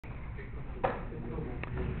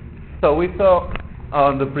So we saw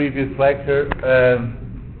on the previous lecture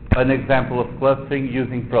an example of clustering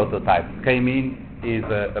using prototypes. K-mean is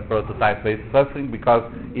a prototype-based clustering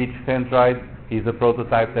because each centroid is a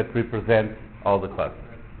prototype that represents all the clusters.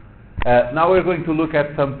 Now we're going to look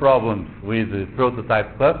at some problems with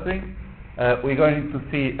prototype clustering. We're going to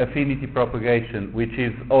see affinity propagation, which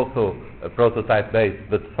is also a prototype-based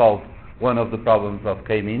but solves one of the problems of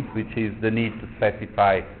K-means, which is the need to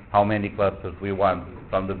specify how many clusters we want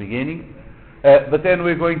from the beginning. But then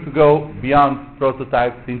we're going to go beyond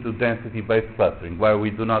prototypes into density-based clustering, where we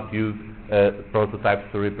do not use prototypes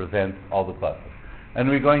to represent all the clusters. And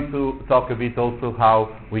we're going to talk a bit also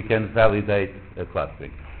how we can validate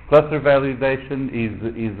clustering. Cluster validation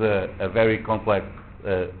is a very complex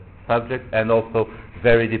subject and also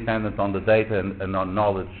very dependent on the data and on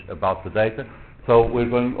knowledge about the data. So we're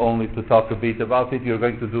going only to talk a bit about it. You're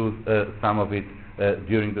going to do some of it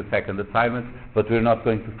during the second assignment, but we're not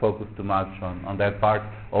going to focus too much on that part,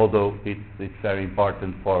 although it's very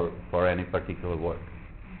important for any particular work.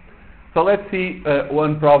 So let's see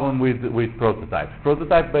one problem with prototypes.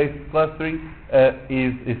 Prototype-based clustering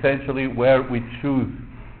is essentially where we choose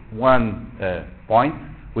one point,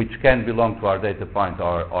 which can belong to our data point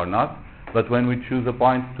or not, but when we choose a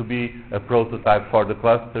point to be a prototype for the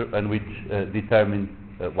cluster and which determines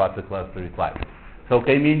what the cluster is like. So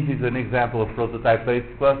K-means is an example of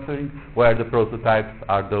prototype-based clustering where the prototypes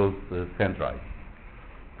are those centroids.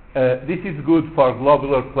 This is good for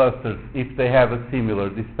globular clusters if they have a similar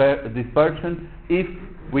dispersion, if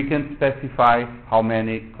we can specify how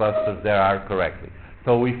many clusters there are correctly.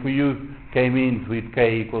 So if we use K-means with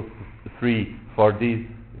K equals 3 for this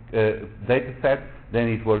data set, then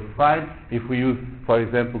it works fine. If we use, for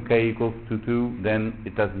example, K equals to 2, then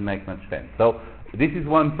it doesn't make much sense. So this is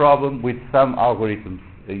one problem with some algorithms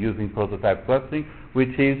using prototype clustering,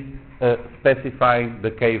 which is specifying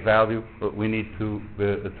the K value. We need to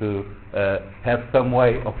have some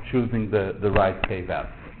way of choosing the right K value.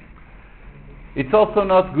 It's also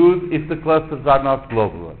not good if the clusters are not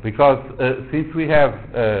globular, because since we have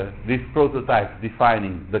this prototype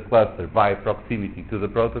defining the cluster by proximity to the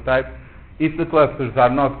prototype, if the clusters are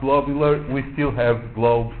not globular, we still have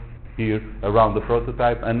globes here around the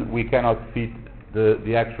prototype, and we cannot fit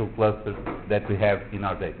the actual clusters that we have in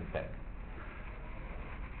our data set.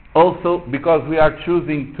 Also, because we are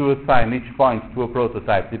choosing to assign each point to a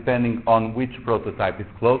prototype depending on which prototype is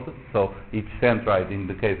closest, so each centroid in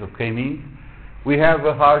the case of K-means, we have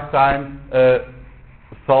a hard time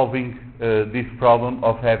solving this problem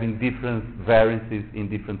of having different variances in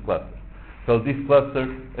different clusters. So this cluster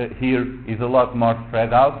here is a lot more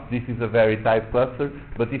spread out. This is a very tight cluster,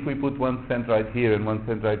 but if we put one centroid here and one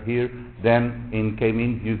centroid here, then in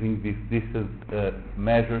K-means using this distance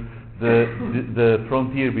measure, the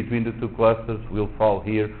frontier between the two clusters will fall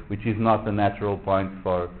here, which is not a natural point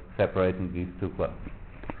for separating these two clusters.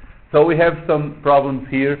 So we have some problems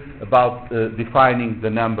here about defining the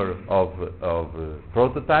number of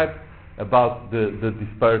prototypes, about the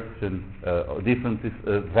dispersion, different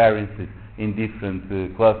variances in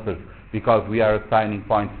different clusters, because we are assigning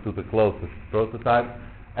points to the closest prototype,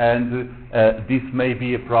 and this may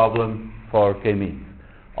be a problem for K-means.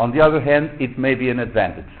 On the other hand, it may be an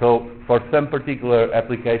advantage. So for some particular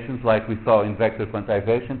applications, like we saw in vector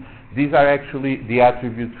quantization, these are actually the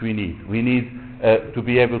attributes we need. We need to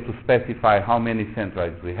be able to specify how many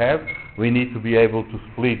centroids we have. We need to be able to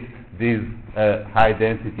split these high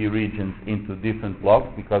density regions into different blocks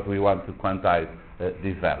because we want to quantize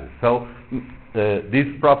these values. So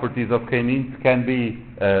these properties of K-means can be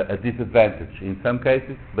a disadvantage in some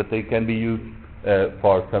cases, but they can be used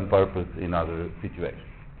for some purpose in other situations.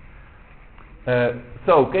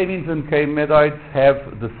 So K-means and K-medoids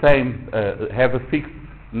have the same, have a fixed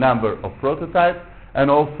number of prototypes, and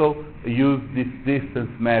also use this distance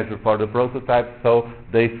measure for the prototype, so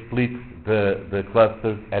they split the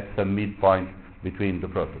clusters at some midpoint between the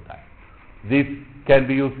prototypes. This can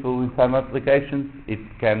be useful in some applications. It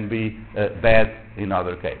can be bad in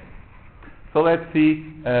other cases. So let's see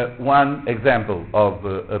one example of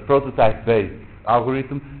a prototype-based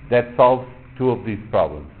algorithm that solves two of these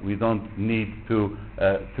problems. We don't need to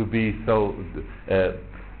be so...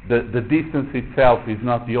 The distance itself is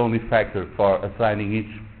not the only factor for assigning each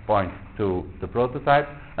point to the prototype,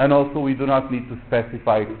 and also we do not need to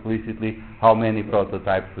specify explicitly how many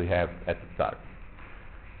prototypes we have at the start.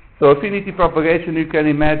 So affinity propagation, you can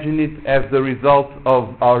imagine it as the result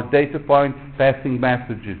of our data points passing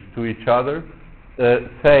messages to each other,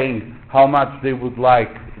 saying how much they would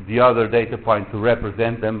like the other data point to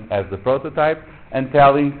represent them as the prototype, and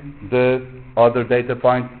telling the other data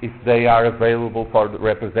points if they are available for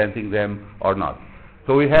representing them or not.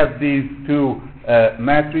 So we have these two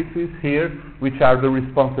matrices here, which are the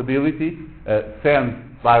responsibility sent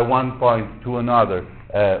by one point to another,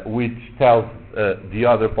 which tells the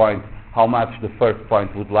other point how much the first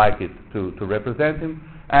point would like it to represent him,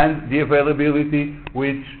 and the availability,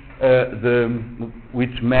 which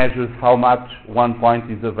measures how much one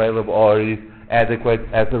point is available or is adequate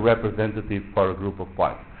as a representative for a group of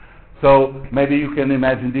points. So maybe you can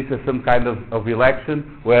imagine this as some kind of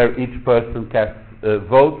election where each person casts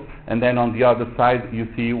votes, and then on the other side you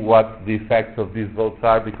see what the effects of these votes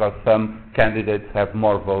are, because some candidates have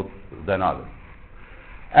more votes than others.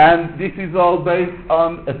 And this is all based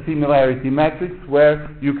on a similarity matrix where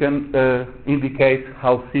you can indicate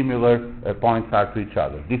how similar points are to each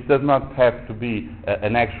other. This does not have to be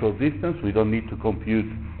an actual distance. We don't need to compute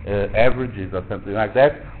averages or something like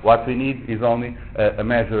that. What we need is only a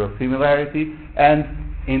measure of similarity, and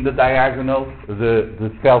in the diagonal,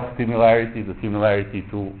 the self-similarity, the similarity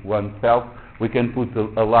to oneself, we can put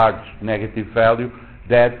a large negative value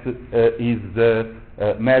that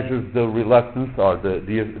measures the reluctance or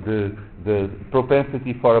the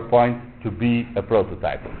propensity for a point to be a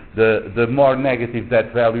prototype. The more negative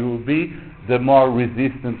that value will be, the more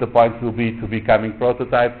resistant the points will be to becoming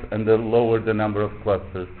prototypes, and the lower the number of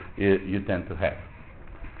clusters you tend to have.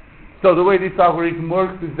 So the way this algorithm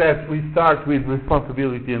works is that we start with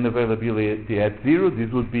responsibility and availability at 0.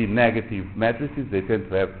 These would be negative matrices. They tend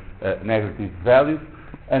to have negative values.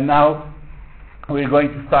 And now we're going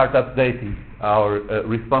to start updating our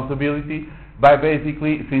responsibility by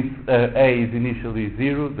basically, since A is initially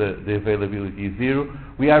 0, the availability is 0,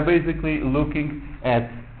 we are basically looking at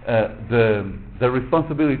the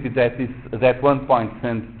responsibility that one point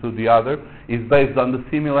sends to the other is based on the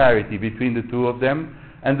similarity between the two of them,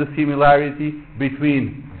 and the similarity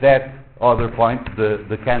between that other point,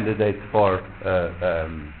 the candidate for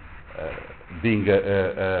being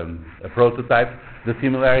a prototype, the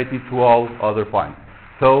similarity to all other points.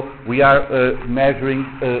 So we are measuring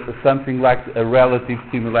something like a relative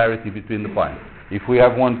similarity between the points. If we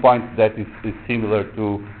have one point that is similar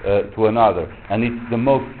to another, and it's the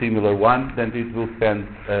most similar one, then it will send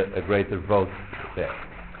a greater vote there.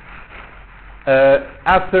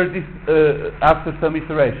 After some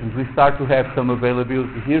iterations, we start to have some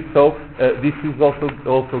availability here. So this is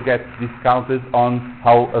also gets discounted on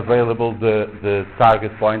how available the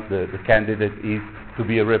target point, the candidate, is to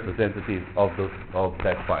be a representative of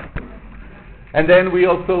that point. And then we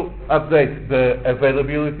also update the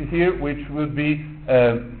availability here, which would be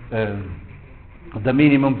the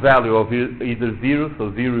minimum value of either 0,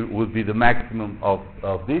 so 0 would be the maximum of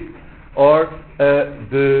this, or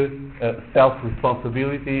the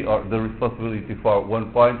self-responsibility, or the responsibility for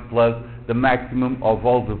one point, plus the maximum of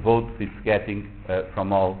all the votes it's getting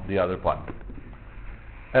from all the other points.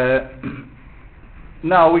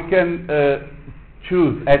 Now we can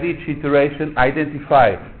choose at each iteration,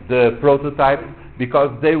 identify the prototypes,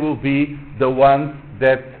 because they will be the ones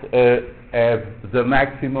that have the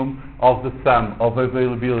maximum of the sum of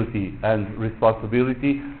availability and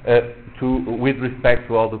responsibility with respect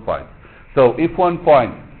to all the points. So if one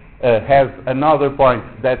point has another point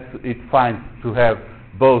that it finds to have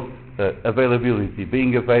both availability,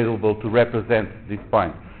 being available to represent this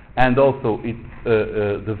point, and also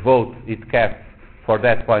the vote it casts for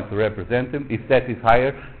that point to represent him, if that is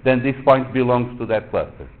higher, then this point belongs to that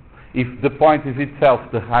cluster. If the point is itself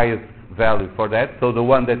the highest value for that, so the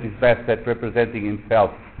one that is best at representing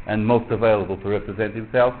himself and most available to represent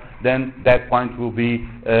himself, then that point will be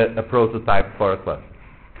a prototype for a cluster.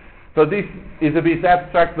 So this is a bit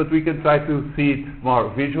abstract, but we can try to see it more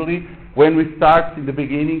visually. When we start in the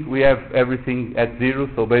beginning, we have everything at 0,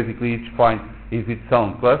 so basically each point is its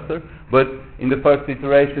own cluster. But in the first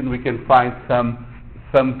iteration, we can find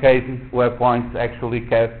some cases where points actually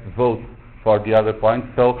cast votes for the other points,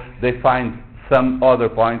 so they find some other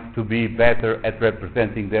points to be better at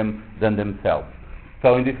representing them than themselves.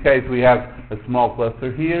 So in this case, we have a small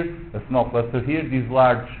cluster here, a small cluster here. These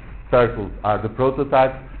large circles are the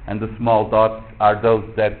prototypes, and the small dots are those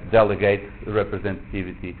that delegate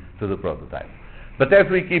representativity to the prototype. But as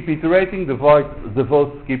we keep iterating, the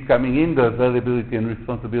votes keep coming in, the availability and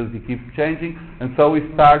responsibility keeps changing, and so we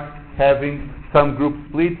start having some group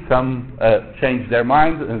split, some change their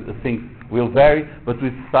mind, things will vary, but we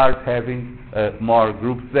start having more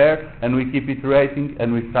groups there, and we keep iterating,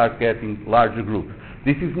 and we start getting larger groups.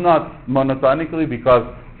 This is not monotonically, because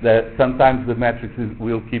sometimes the matrices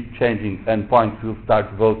will keep changing and points will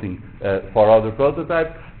start voting for other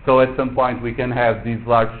prototypes. So at some point we can have these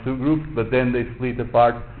large two groups, but then they split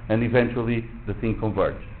apart and eventually the thing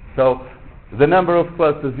converges. So The number of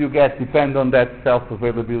clusters you get depend on that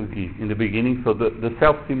self-availability in the beginning. So the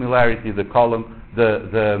self-similarity, the column,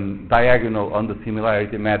 the diagonal on the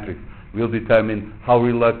similarity matrix will determine how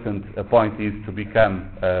reluctant a point is to become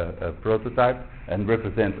a prototype and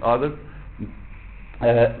represent others.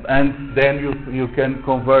 And then you can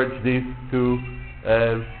converge this to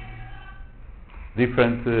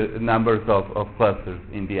different numbers of clusters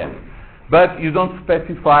in the end. But you don't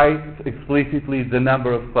specify explicitly the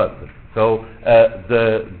number of clusters. So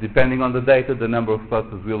depending on the data, the number of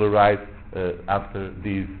clusters will arise after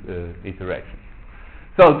these iterations.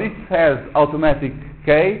 So this has automatic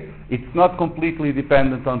K. It's not completely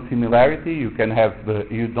dependent on similarity. You can have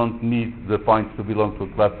you don't need the points to belong to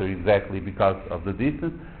a cluster exactly because of the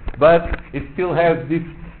distance, but it still has this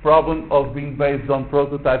problem of being based on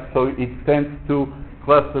prototypes, so it tends to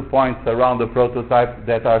cluster points around the prototype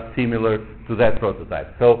that are similar to that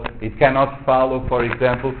prototype. So it cannot follow, for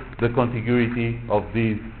example, the contiguity of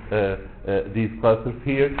these clusters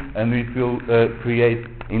here, and it will create,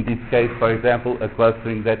 in this case, for example, a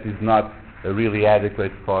clustering that is not really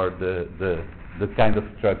adequate for the kind of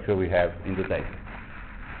structure we have in the data.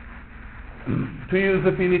 To use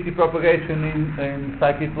affinity propagation in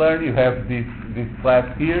scikit-learn, you have this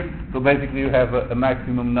class here. So basically you have a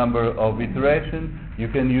maximum number of iterations. You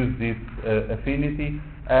can use this affinity,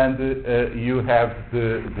 and you have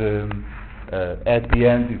at the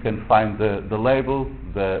end you can find the labels,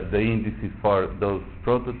 the indices for those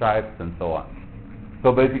prototypes, and so on.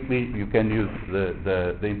 So basically you can use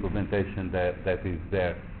the implementation that is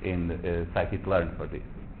there in scikit-learn for this.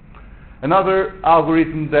 Another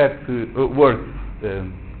algorithm that works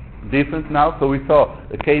different now. So we saw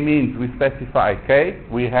k-means, we specify k.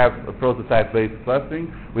 We have a prototype-based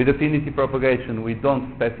clustering. With affinity propagation, we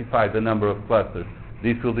don't specify the number of clusters.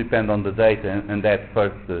 This will depend on the data and that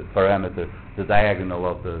first parameter, the diagonal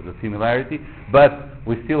of the similarity. But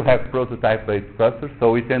we still have prototype-based clusters,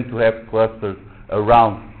 so we tend to have clusters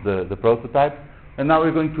around the prototype. And now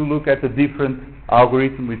we're going to look at a different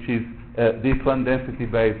algorithm, which is this one,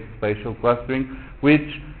 density-based spatial clustering, which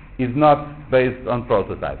is not based on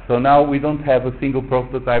prototypes. So now we don't have a single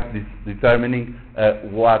prototype determining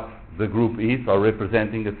what the group is or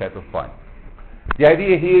representing a set of points. The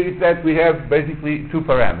idea here is that we have basically two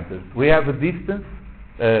parameters. We have a distance,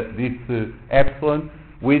 this epsilon,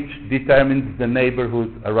 which determines the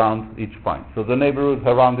neighborhood around each point. So the neighborhood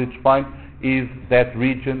around each point is that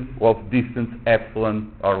region of distance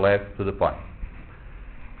epsilon or less to the point.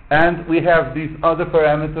 And we have this other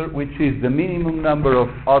parameter, which is the minimum number of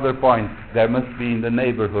other points there must be in the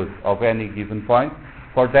neighborhood of any given point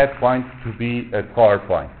for that point to be a core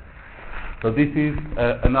point. So this is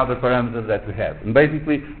another parameter that we have. And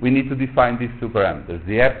basically, we need to define these two parameters,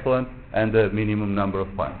 the epsilon and the minimum number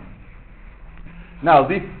of points. Now,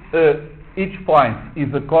 this each point is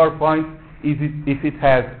a core point if it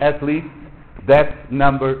has at least that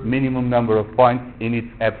minimum number of points in its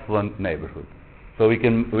epsilon neighborhood. So we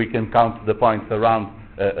can count the points around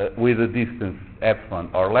with a distance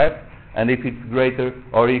epsilon or less, and if it's greater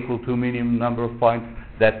or equal to minimum number of points,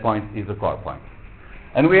 that point is a core point.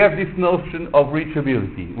 And we have this notion of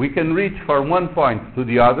reachability. We can reach from one point to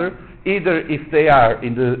the other, either if they are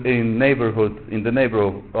in the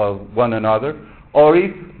neighborhood of one another, or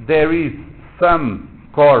if there is some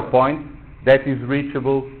core point that is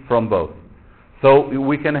reachable from both. So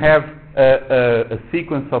we can have a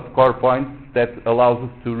sequence of core points that allows us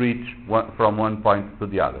to reach from one point to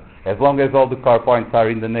the other. As long as all the core points are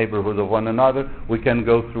in the neighborhood of one another, we can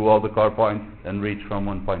go through all the core points and reach from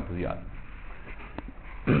one point to the other.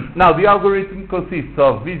 Now, the algorithm consists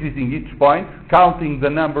of visiting each point, counting the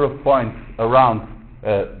number of points around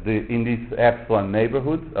in this epsilon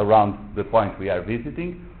neighborhood, around the point we are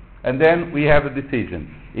visiting, and then we have a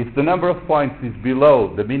decision. If the number of points is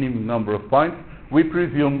below the minimum number of points, we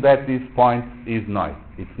presume that this point is noise.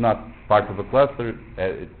 It's not part of a cluster.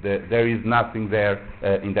 There is nothing there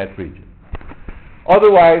in that region.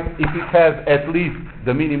 Otherwise, if it has at least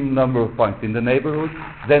the minimum number of points in the neighborhood,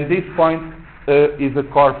 then this point is a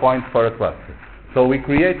core point for a cluster. So we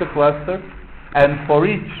create a cluster, and for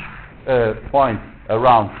each point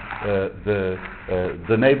around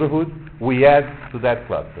the neighborhood, we add to that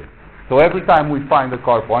cluster. So every time we find a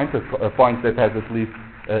core point, a point that has at least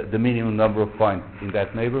the minimum number of points in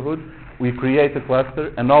that neighborhood, we create a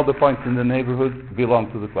cluster, and all the points in the neighborhood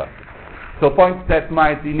belong to the cluster. So points that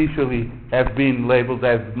might initially have been labeled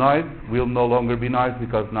as noise will no longer be noise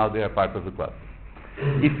because now they are part of the cluster.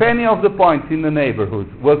 If any of the points in the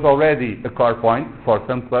neighborhood was already a core point for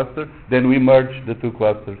some cluster, then we merge the two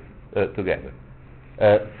clusters together.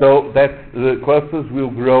 So that the clusters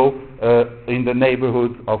will grow in the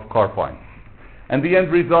neighborhood of core points. And the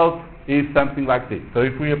end result is something like this. So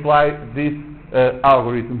if we apply this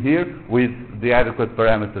algorithm here with the adequate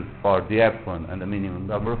parameters for the epsilon and the minimum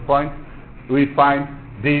number of points, we find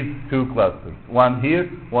these two clusters. One here,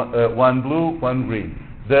 one blue, one green.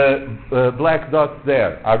 The black dots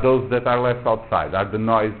there are those that are left outside, are the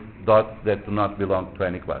noise dots that do not belong to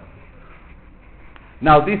any cluster.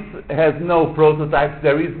 Now this has no prototypes,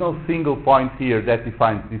 there is no single point here that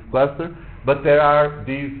defines this cluster, but there are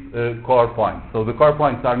these core points. So the core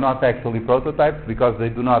points are not actually prototypes because they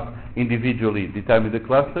do not individually determine the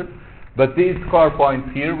cluster, but these core points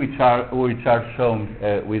here, which are shown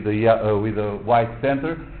with a white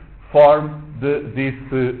center, form this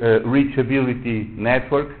reachability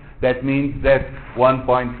network. That means that one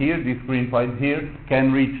point here, this green point here,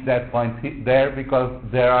 can reach that point there because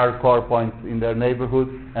there are core points in their neighborhood,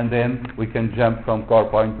 and then we can jump from core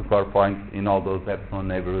point to core point in all those epsilon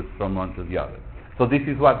neighborhoods from one to the other. So this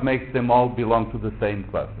is what makes them all belong to the same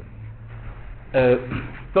cluster.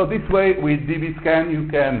 So this way, with dbScan, you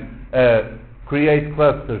can create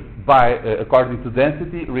clusters according to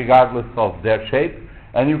density, regardless of their shape,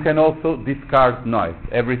 and you can also discard noise.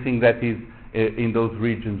 Everything that is in those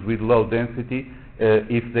regions with low density,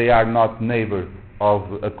 if they are not neighbors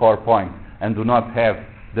of a core point and do not have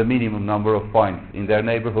the minimum number of points in their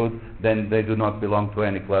neighborhood, then they do not belong to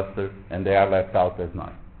any cluster and they are left out as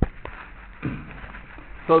noise.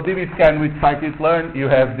 So dbScan with scikit-learn, you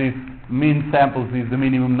have this min samples is the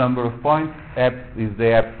minimum number of points, eps is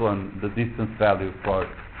the epsilon, the distance value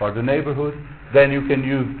for the neighborhood. Then you can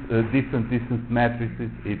use different distance matrices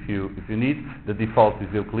if you need. The default is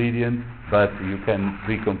Euclidean, but you can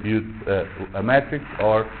recompute a matrix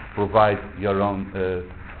or provide your own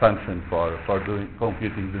function for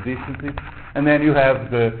computing the distances. And then you have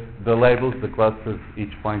the labels, the clusters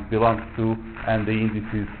each point belongs to, and the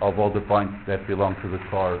indices of all the points that belong to the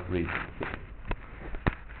core region.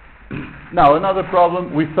 Now, another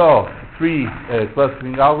problem, we saw three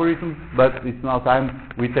clustering algorithms, but it's now time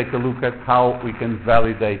we take a look at how we can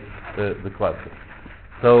validate the cluster.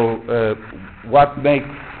 So, what makes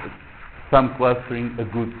some clustering a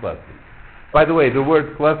good clustering? By the way, the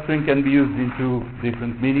word clustering can be used in two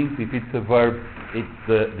different meanings. If it's a verb,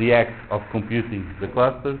 it's the act of computing the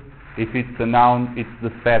clusters. If it's a noun, it's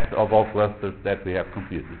the set of all clusters that we have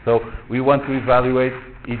computed. So, we want to evaluate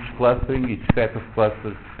each clustering, each set of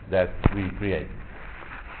clusters that we create.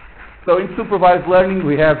 So in supervised learning,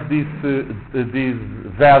 we have these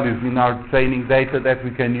values in our training data that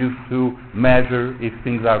we can use to measure if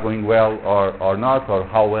things are going well or not, or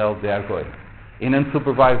how well they are going. In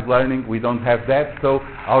unsupervised learning, we don't have that, so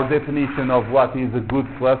our definition of what is a good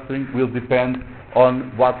clustering will depend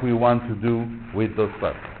on what we want to do with those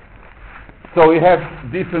clusters. So we have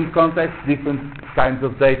different contexts, different kinds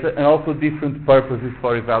of data, and also different purposes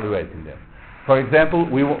for evaluating them. For example,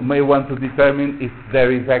 we may want to determine if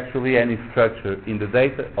there is actually any structure in the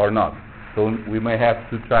data or not. So we may have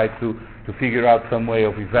to try to figure out some way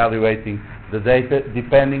of evaluating the data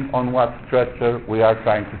depending on what structure we are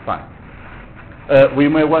trying to find. We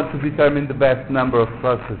may want to determine the best number of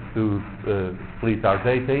clusters to split our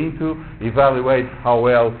data into, evaluate how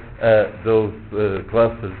well those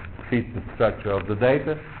clusters fit the structure of the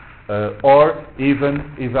data, or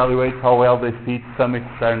even evaluate how well they fit some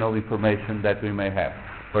external information that we may have.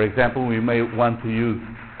 For example, we may want to use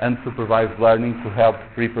unsupervised learning to help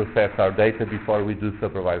pre-process our data before we do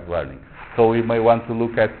supervised learning. So we may want to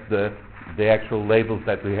look at the actual labels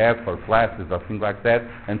that we have for classes or things like that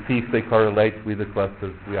and see if they correlate with the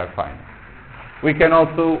clusters we are finding. We can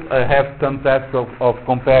also have some tasks of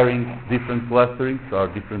comparing different clusterings or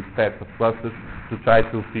different sets of clusters to try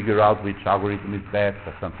to figure out which algorithm is best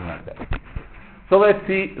or something like that. So let's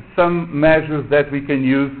see some measures that we can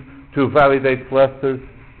use to validate clusters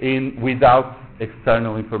without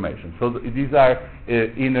external information. So these are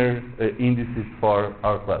inner indices for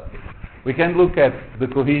our clusters. We can look at the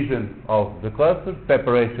cohesion of the cluster,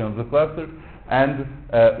 separation of the cluster, and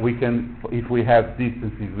we can, if we have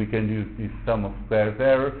distances, we can use this sum of squares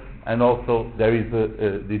error, and also there is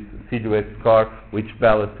this silhouette score which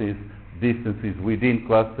balances distances within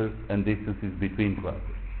clusters and distances between clusters.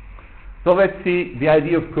 So let's see the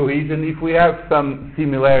idea of cohesion. If we have some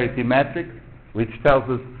similarity matrix, which tells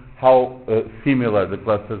us how similar the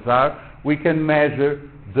clusters are, we can measure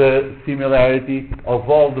the similarity of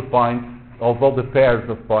all the points, of all the pairs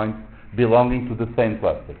of points belonging to the same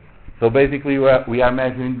cluster. So basically we are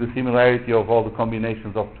measuring the similarity of all the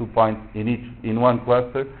combinations of 2 points in one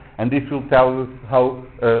cluster, and this will tell us how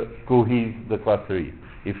cohesive the cluster is.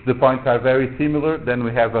 If the points are very similar, then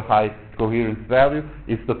we have a high coherence value.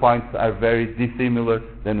 If the points are very dissimilar,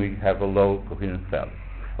 then we have a low coherence value.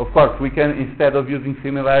 Of course, we can, instead of using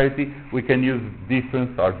similarity, we can use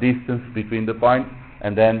difference or distance between the points,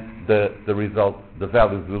 and then the result, the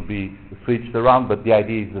values will be switched around, but the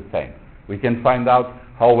idea is the same. We can find out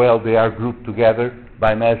how well they are grouped together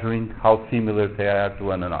by measuring how similar they are to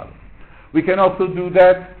one another. We can also do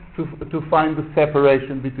that to find the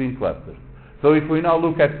separation between clusters. So if we now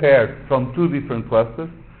look at pairs from two different clusters,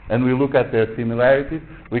 and we look at their similarities,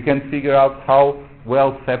 we can figure out how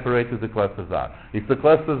well separated the clusters are. If the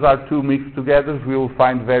clusters are two mixed together, we will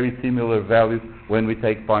find very similar values when we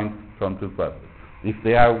take points from two clusters. If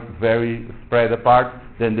they are very spread apart,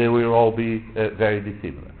 then they will all be very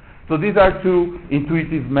dissimilar. So these are two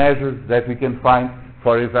intuitive measures that we can find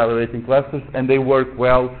for evaluating clusters, and they work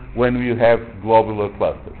well when we have globular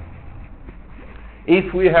clusters.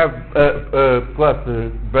 If we have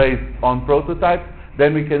clusters based on prototypes,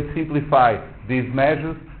 then we can simplify these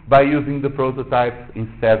measures by using the prototypes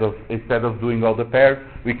instead of doing all the pairs.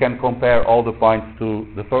 We can compare all the points to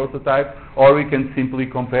the prototype, or we can simply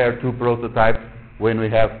compare two prototypes when we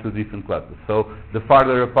have two different clusters. So the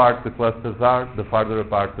farther apart the clusters are, the farther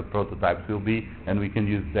apart the prototypes will be, and we can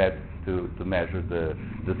use that to measure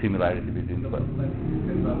the similarity between the clusters.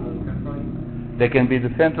 They can be the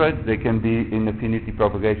centroids, they can be in affinity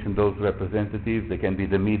propagation those representatives, they can be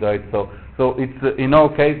the midoids. So it's in all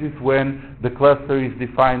cases when the cluster is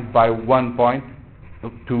defined by one point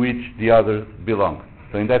to which the others belong.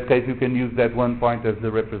 So in that case you can use that one point as the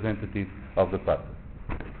representative of the cluster.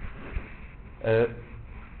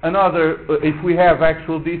 If we have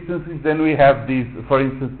actual distances, then we have these, for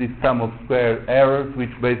instance, this sum of square errors, which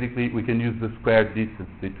basically we can use the square distance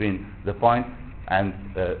between the points and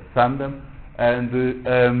sum them. And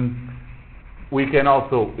we can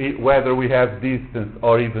also, whether we have distance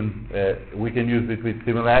or even we can use it with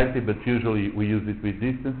similarity, but usually we use it with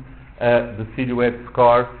distance. The silhouette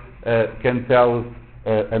score can tell us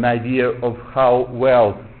an idea of how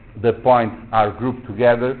well the points are grouped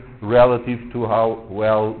together relative to how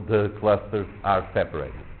well the clusters are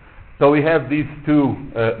separated. So we have these two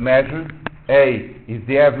measures. A is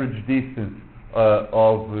the average distance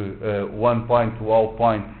of one point to all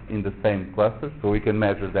points in the same cluster, so we can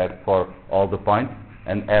measure that for all the points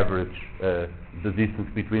and average the distance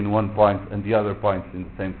between one point and the other points in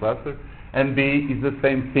the same cluster. And B is the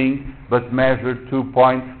same thing, but measure 2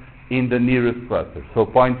 points in the nearest cluster, so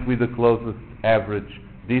points with the closest average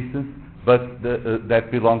distance, but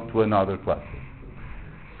that belong to another cluster.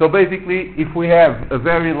 So basically, if we have a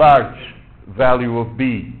very large value of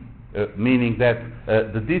B, meaning that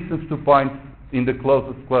the distance to points in the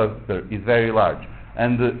closest cluster is very large,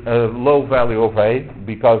 and a low value of A,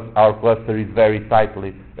 because our cluster is very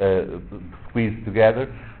tightly squeezed together,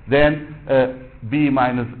 then B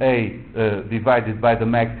minus A divided by the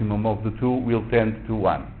maximum of the two will tend to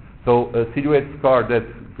 1. So a silhouette score that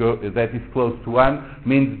is close to 1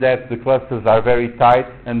 means that the clusters are very tight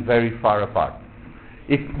and very far apart.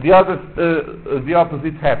 If the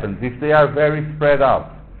opposite happens, if they are very spread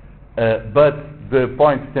out, but the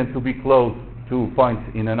points tend to be close to points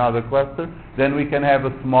in another cluster, then we can have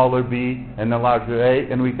a smaller B and a larger A,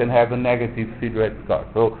 and we can have a negative silhouette score.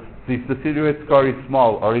 So if the silhouette score is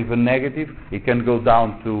small or even negative, it can go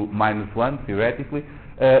down to -1 theoretically.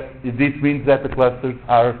 This means that the clusters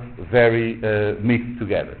are very mixed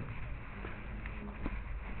together.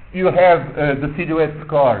 You have the silhouette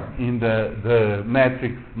score in the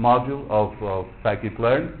metrics module of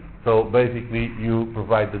scikit-learn. So basically you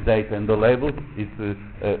provide the data and the labels,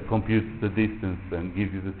 it computes the distance and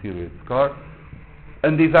gives you the silhouette score.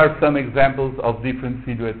 And these are some examples of different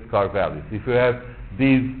silhouette score values. If you have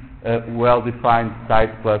these well-defined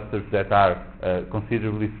tight clusters that are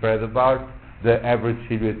considerably spread apart, the average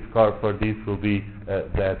silhouette score for this will be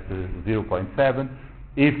that 0.7.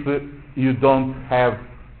 If you don't have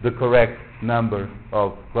the correct number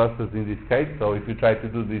of clusters in this case, so if you try to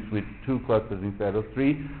do this with 2 clusters instead of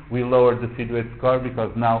 3, we lower the silhouette score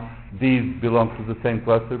because now these belong to the same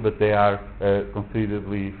cluster, but they are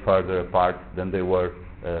considerably further apart than they were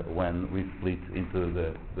when we split into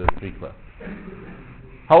the 3 clusters.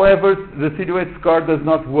 However, the silhouette score does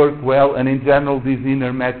not work well, and in general these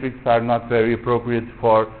inner metrics are not very appropriate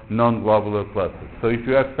for non-globular clusters. So if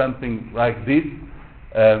you have something like this,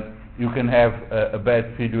 you can have a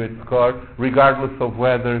bad silhouette score, regardless of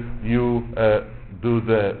whether you do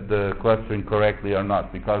the clustering correctly or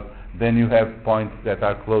not, because then you have points that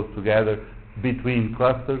are close together between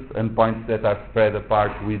clusters and points that are spread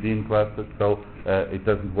apart within clusters, so it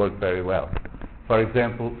doesn't work very well. For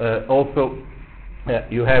example, also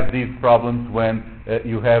you have these problems when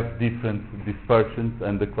you have different dispersions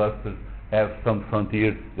and the clusters have some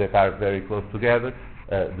frontiers that are very close together.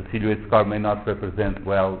 the silhouette score may not represent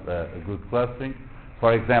well a good clustering.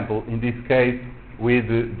 For example, in this case, with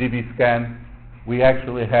DB-scan, we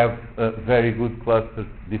actually have very good clusters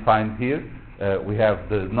defined here. We have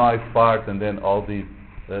the noise part and then all these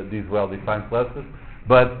well-defined clusters,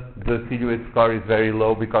 but the silhouette score is very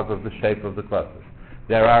low because of the shape of the clusters.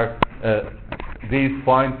 There are these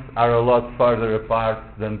points are a lot farther apart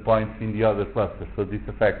than points in the other clusters, so this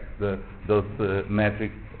affects those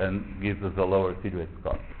metrics and gives us a lower silhouette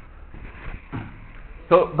score.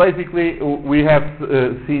 So basically, we have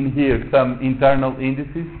seen here some internal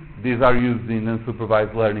indices. These are used in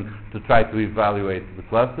unsupervised learning to try to evaluate the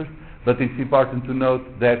clusters, but it's important to note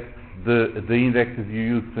that the indexes you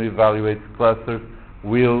use to evaluate clusters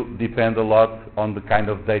will depend a lot on the kind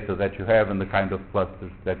of data that you have and the kind of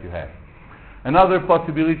clusters that you have. Another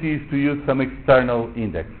possibility is to use some external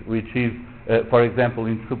index, which is, for example,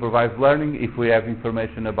 in supervised learning, if we have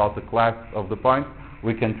information about the class of the point,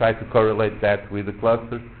 we can try to correlate that with the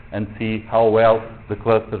clusters and see how well the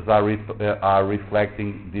clusters are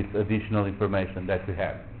reflecting this additional information that we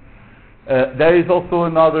have. There is also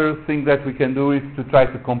another thing that we can do is to try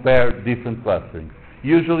to compare different clusterings.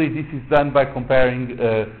 Usually this is done by comparing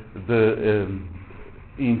the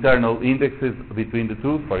internal indexes between the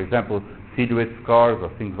two, for example, silhouette scores or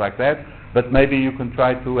things like that, but maybe you can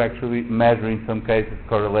try to actually measure in some cases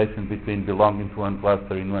correlation between belonging to one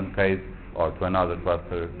cluster in one case or to another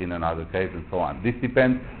cluster in another case and so on. This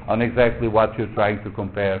depends on exactly what you're trying to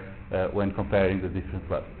compare when comparing the different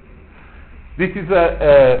clusters. This is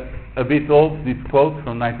a bit old, this quote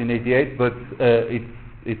from 1988, but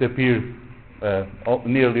it appears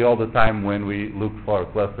nearly all the time when we look for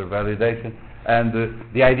cluster validation. And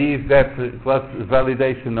the idea is that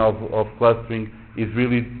validation of clustering is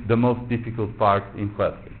really the most difficult part in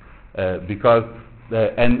clustering, because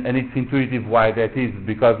and it's intuitive why that is,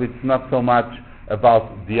 because it's not so much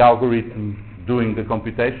about the algorithm doing the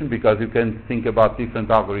computation, because you can think about different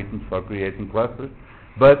algorithms for creating clusters,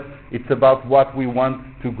 but it's about what we want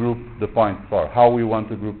to group the points for, how we want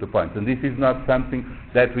to group the points. And this is not something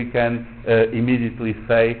that we can immediately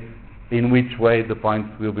say in which way the points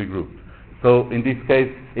will be grouped. So in this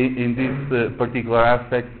case, in this particular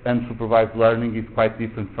aspect, unsupervised learning is quite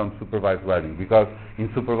different from supervised learning, because in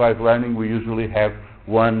supervised learning we usually have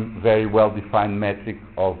one very well-defined metric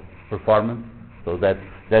of performance, so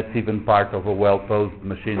that's even part of a well-posed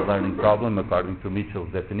machine learning problem according to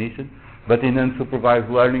Mitchell's definition. But in unsupervised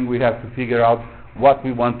learning we have to figure out what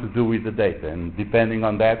we want to do with the data, and depending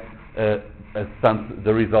on that,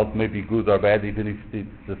 the result may be good or bad, even if it's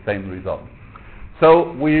the same result.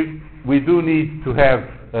 So we do need to have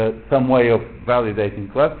some way of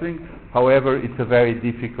validating clustering. However, it's a very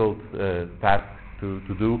difficult task to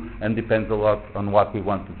do, and depends a lot on what we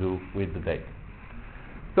want to do with the data.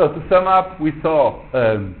 So to sum up, we saw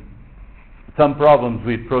some problems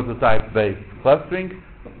with prototype-based clustering,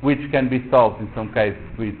 which can be solved in some cases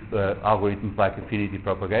with algorithms like affinity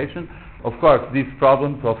propagation. Of course, these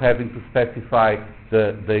problems of having to specify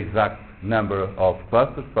the exact number of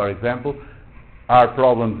clusters, for example, are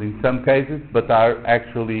problems in some cases, but are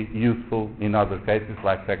actually useful in other cases,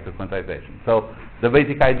 like vector quantization. So the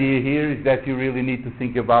basic idea here is that you really need to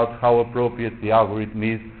think about how appropriate the algorithm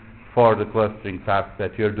is for the clustering task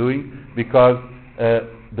that you're doing, because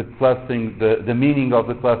the clustering, the meaning of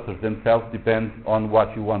the clusters themselves depends on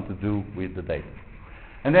what you want to do with the data.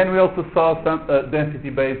 And then we also saw some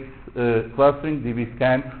density-based clustering,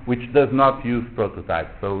 DB-scan, which does not use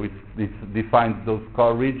prototypes. So it defines those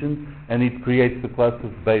core regions and it creates the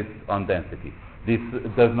clusters based on density. This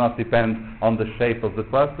does not depend on the shape of the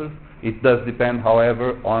clusters. It does depend,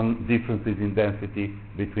 however, on differences in density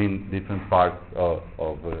between different parts of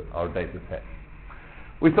our data set.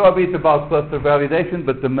 We saw a bit about cluster validation,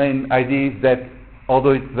 but the main idea is that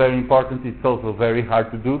although it's very important, it's also very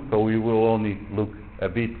hard to do, so we will only look a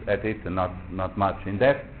bit at it and not much in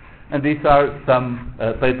depth. And these are some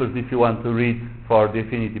papers if you want to read for the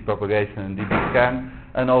affinity propagation and DB-scan,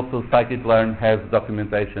 and also scikit-learn has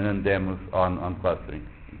documentation and demos on clustering.